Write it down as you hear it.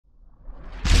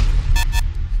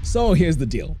So here's the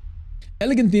deal.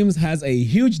 Elegant Themes has a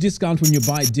huge discount when you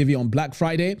buy Divi on Black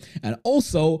Friday, and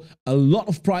also a lot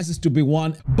of prizes to be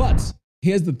won. But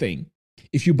here's the thing.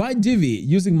 If you buy Divi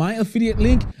using my affiliate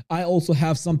link, I also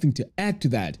have something to add to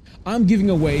that. I'm giving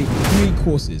away 3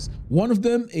 courses. One of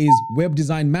them is Web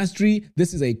Design Mastery.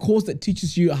 This is a course that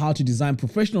teaches you how to design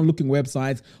professional looking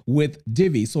websites with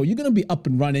Divi. So you're going to be up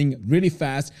and running really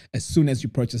fast as soon as you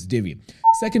purchase Divi.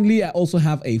 Secondly, I also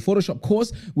have a Photoshop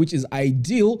course, which is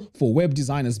ideal for web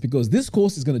designers because this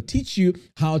course is going to teach you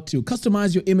how to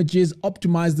customize your images,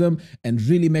 optimize them, and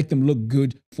really make them look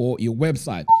good for your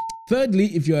website. Thirdly,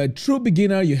 if you're a true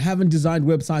beginner, you haven't designed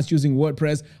websites using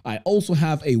WordPress, I also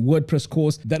have a WordPress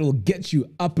course that will get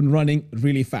you up and running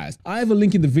really fast. I have a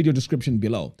link in the video description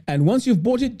below. And once you've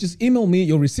bought it, just email me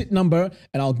your receipt number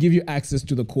and I'll give you access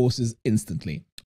to the courses instantly.